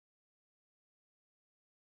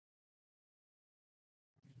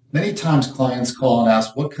Many times clients call and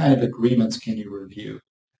ask, what kind of agreements can you review?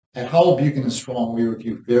 At Howell, Buchan Strong, we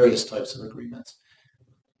review various types of agreements.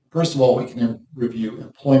 First of all, we can review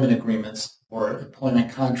employment agreements or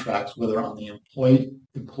employment contracts, whether on the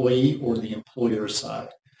employee or the employer side.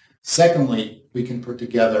 Secondly, we can put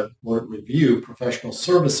together or review professional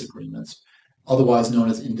service agreements, otherwise known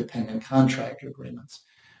as independent contractor agreements.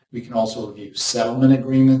 We can also review settlement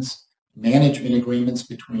agreements, management agreements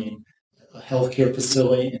between a healthcare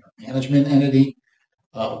facility and a management entity.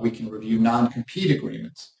 We can review non-compete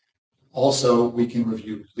agreements. Also, we can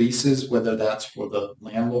review leases, whether that's for the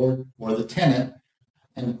landlord or the tenant.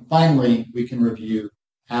 And finally, we can review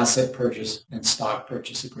asset purchase and stock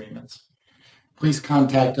purchase agreements. Please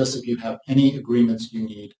contact us if you have any agreements you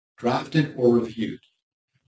need drafted or reviewed.